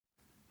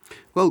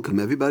Welcome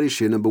everybody,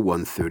 share number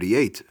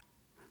 138.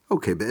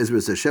 Okay,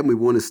 Be'ezras Hashem, we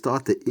want to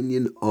start the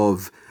inyan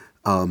of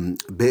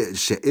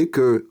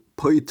She'ikr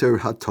Poiter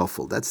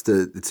HaTafel. It's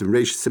in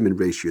Siman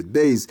Reish Yud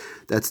Beis.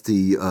 That's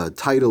the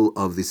title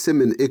of the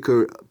Siman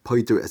Ikr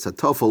Poiter Es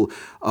HaTafel.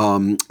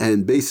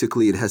 And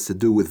basically it has to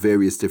do with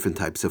various different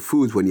types of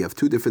foods. When you have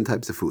two different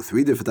types of food,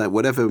 three different types,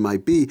 whatever it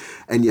might be,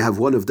 and you have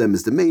one of them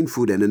as the main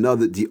food and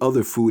the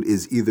other food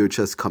is either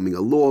just coming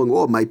along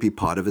or it might be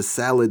part of a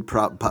salad,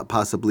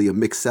 possibly a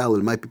mixed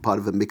salad. It might be part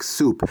of a mixed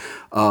soup.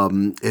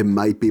 It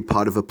might be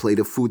part of a plate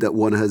of food that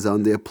one has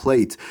on their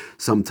plate.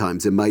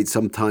 Sometimes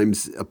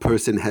a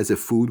person has a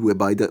food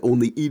whereby they're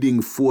only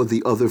eating for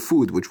the other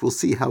food, which we'll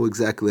see how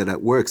exactly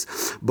that works.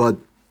 But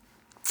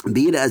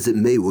be it as it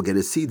may, we're going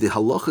to see the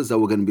halachas that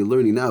we're going to be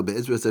learning now.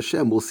 Be'ezras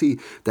Hashem, we'll see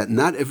that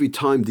not every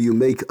time do you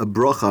make a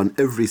bracha on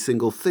every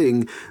single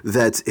thing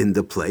that's in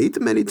the plate.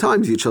 Many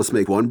times you just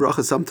make one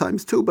bracha,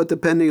 sometimes two, but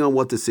depending on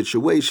what the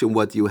situation,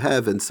 what you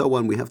have, and so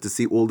on, we have to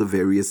see all the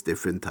various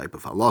different type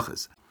of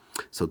halachas.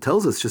 So it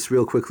tells us just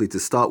real quickly to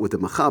start with the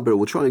Mechaber.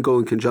 We'll try and go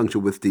in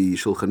conjunction with the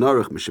Shulchan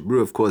Aruch,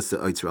 Mishabru, of course, the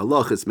Eitzer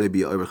Halachas,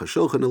 maybe Aruch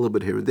HaShulchan a little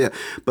bit here and there.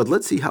 But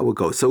let's see how it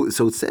goes. So it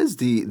says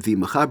the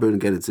Mechaber, and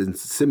again it's in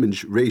Siman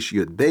Reish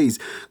Yud Beis,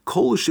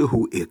 Kol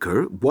Shehu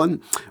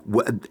Ikr,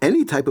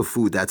 any type of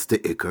food that's the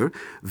Ikr,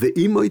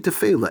 Ve'imoi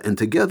Tefela, and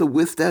together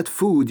with that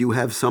food you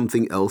have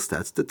something else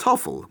that's the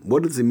Tafel.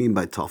 What does he mean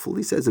by Tafel?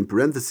 He says in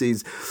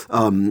parentheses,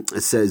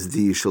 says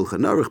the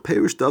Shulchan Aruch,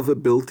 Perish Dava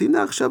Bilti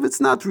Nachshav, it's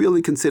not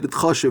really considered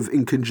Chashav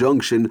in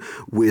conjunction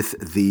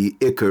with the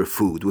ikr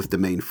food, with the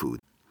main food.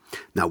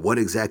 Now, what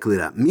exactly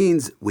that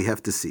means, we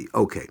have to see.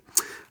 Okay.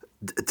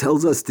 It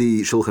tells us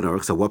the Shulchan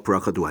Aruch, so what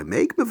bracha do I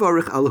make?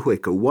 Mevarich al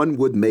ikr. One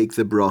would make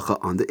the bracha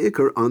on the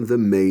ikr, on the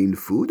main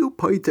food,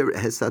 upoiter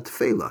hesat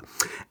fela.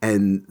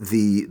 And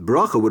the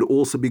bracha would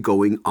also be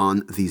going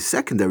on the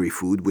secondary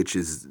food, which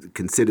is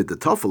considered the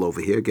tafel over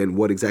here. Again,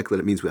 what exactly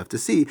that means we have to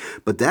see.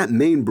 But that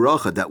main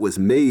bracha that was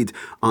made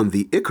on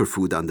the ikr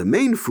food, on the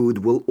main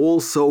food, will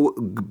also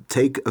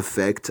take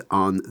effect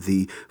on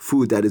the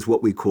food that is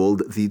what we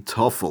called the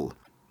tafel.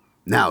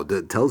 Now,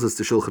 that tells us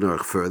the Shulchan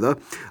Aruch further.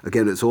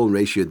 Again, it's all in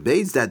Reish Yud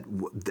Beis.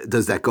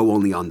 Does that go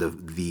only on the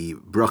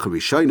bracha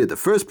Rishayna, the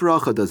first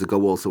bracha? Does it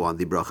go also on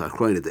the bracha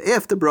Achrayna, the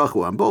after bracha,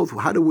 or on both?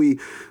 How do we,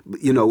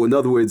 in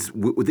other words,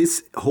 with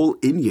this whole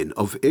inyan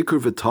of Ikr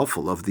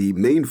v'Tafel, of the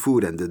main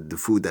food and the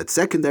food that's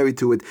secondary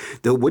to it,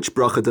 which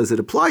bracha does it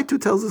apply to?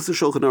 Tells us the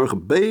Shulchan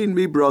Aruch, Bein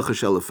mi bracha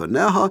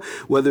shelafaneha,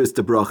 whether it's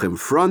the bracha in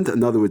front,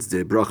 in other words,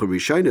 the bracha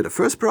Rishayna, the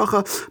first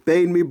bracha,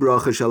 Bein mi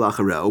bracha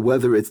shelachareh, or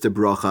whether it's the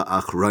bracha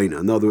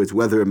Achrayna, in other words,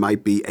 whether it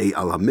might be a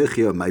al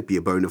hamichya, it might be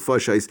a bar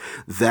nefashos,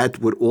 that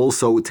would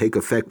also take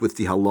effect with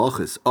the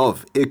halachas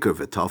of ikr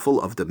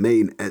v'tafel, of the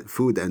main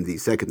food and the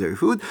secondary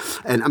food.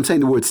 And I'm saying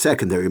the word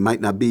secondary, it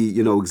might not be,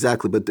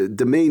 exactly, but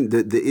the main,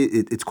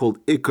 it's called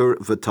ikr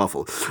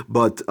v'tafel.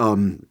 But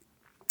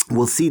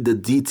we'll see the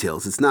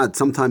details.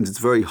 Sometimes it's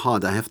very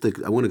hard. I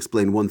want to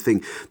explain one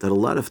thing, that a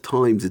lot of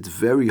times it's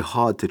very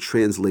hard to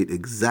translate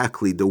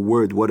exactly the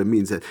word, what it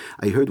means.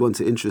 I heard once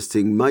an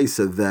interesting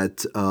Maisa that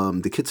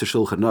the Kitzur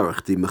Shulchan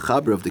Aruch, the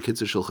Mechaber of the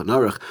Kitzur Shulchan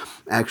Aruch,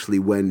 actually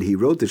when he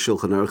wrote the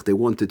Shulchan Aruch, they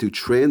wanted to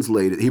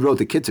translate it. He wrote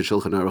the Kitzur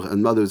Shulchan Aruch,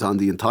 and others on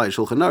the entire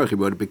Shulchan Aruch, he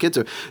wrote it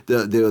B'Kitzur.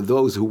 There are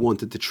those who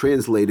wanted to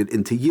translate it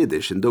into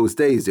Yiddish. In those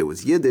days there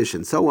was Yiddish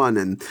and so on,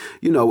 and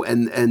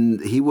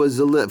and he was,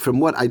 from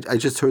what I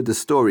just heard the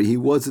story, he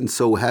wasn't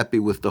so happy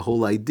with the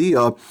whole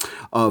idea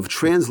of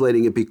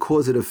translating it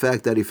because of the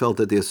fact that he felt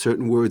that there are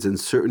certain words and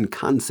certain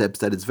concepts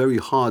that it's very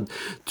hard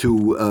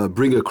to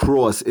bring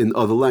across in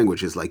other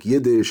languages like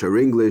Yiddish or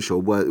English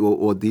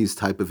or these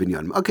type of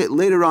inyanim. Okay,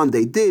 later on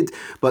they did,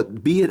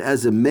 but be it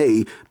as it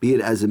may,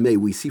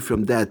 we see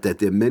from that there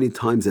are many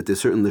times that there's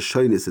certain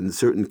lashonis and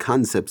certain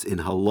concepts in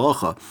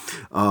halacha,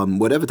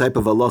 whatever type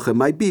of halacha it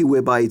might be,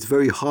 whereby it's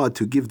very hard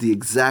to give the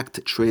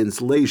exact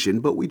translation,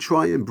 but we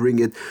try and bring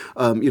it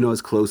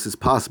as close as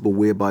possible,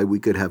 whereby we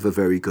could have a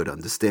very good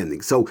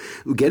understanding. So,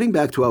 getting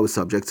back to our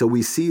subject, so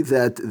we see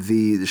that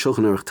the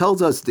Shulchan Aruch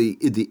tells us the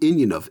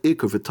inyan of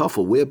ikr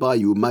v'tafel, whereby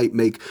you might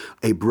make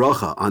a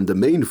bracha on the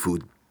main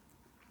food,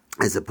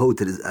 as opposed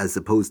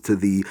to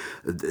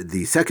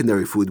the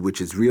secondary food,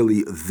 which is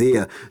really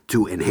there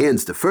to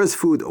enhance the first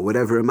food or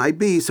whatever it might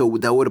be. So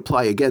that would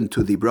apply again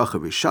to the bracha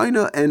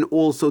Rishayna and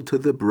also to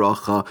the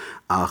bracha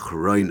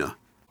Achrayna,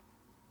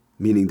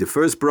 meaning the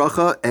first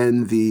bracha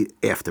and the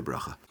after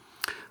bracha.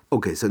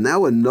 Okay, so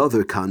now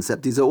another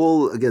concept. These are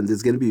all, again,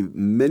 there's going to be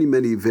many,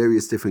 many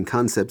various different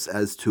concepts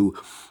as to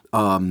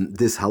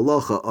this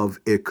halacha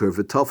of ikr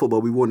v'tafel,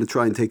 but we want to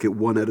try and take it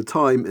one at a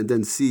time and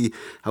then see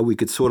how we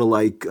could sort of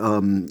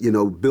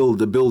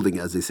build a building,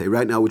 as they say.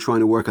 Right now we're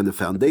trying to work on the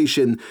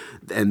foundation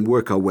and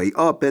work our way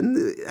up,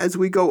 and as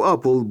we go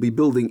up, we'll be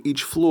building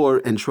each floor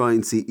and try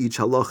and see each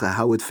halacha,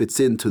 how it fits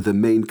into the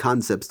main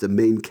concepts, the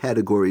main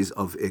categories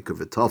of ikr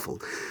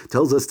v'tafel.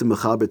 Tells us the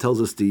Mechaber,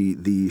 tells us the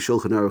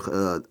Shulchan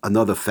Aruch,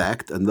 another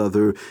fact,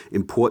 another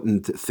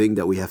important thing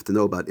that we have to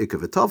know about ikr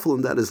v'tafel,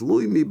 and that is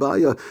lui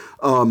mibaya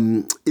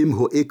im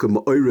ho'ikr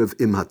ma'orev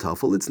im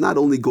hatafel. It's not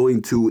only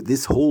going to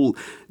this whole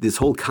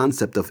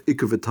concept of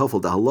ikr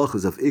v'tafel, the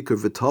halachas of ikr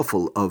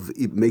v'tafel, of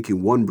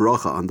making one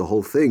bracha on the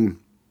whole thing,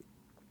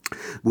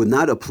 would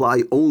not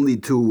apply only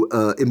to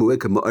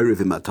imueka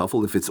ma'ariv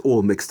imatafel if it's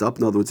all mixed up.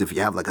 In other words, if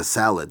you have like a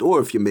salad, or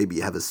if you maybe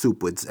have a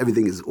soup where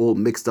everything is all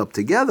mixed up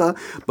together.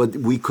 But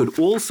we could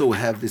also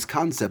have this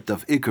concept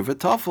of ikr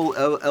v'tafel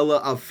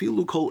ela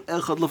afilu kol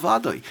echad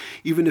levadai,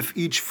 even if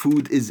each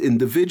food is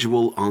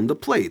individual on the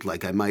plate.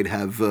 Like I might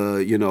have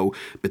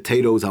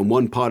potatoes on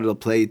one part of the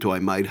plate, or I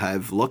might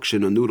have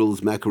lakshin or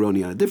noodles,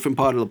 macaroni on a different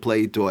part of the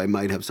plate, or I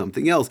might have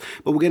something else.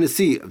 But we're going to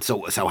see.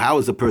 So how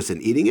is the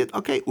person eating it?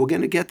 Okay, we're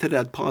going to get to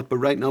that part. But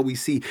right now we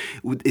see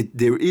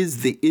there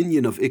is the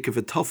inyan of ikr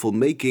v'tafel,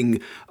 making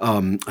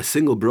a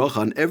single bracha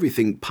on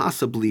everything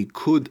possibly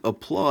could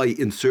apply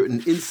in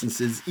certain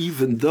instances,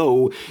 even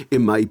though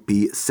it might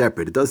be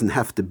separate. It doesn't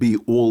have to be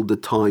all the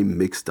time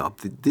mixed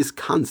up. This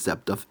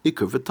concept of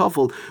ikr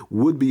v'tafel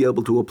would be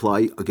able to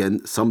apply,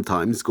 again,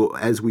 sometimes,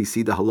 as we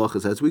see the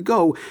halachas as we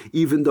go,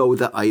 even though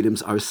the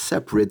items are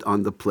separate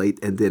on the plate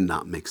and they're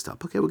not mixed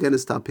up. Okay, we're going to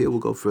stop here. We'll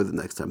go further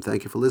next time.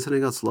 Thank you for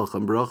listening. Atzlach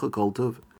and bracha, kol tov.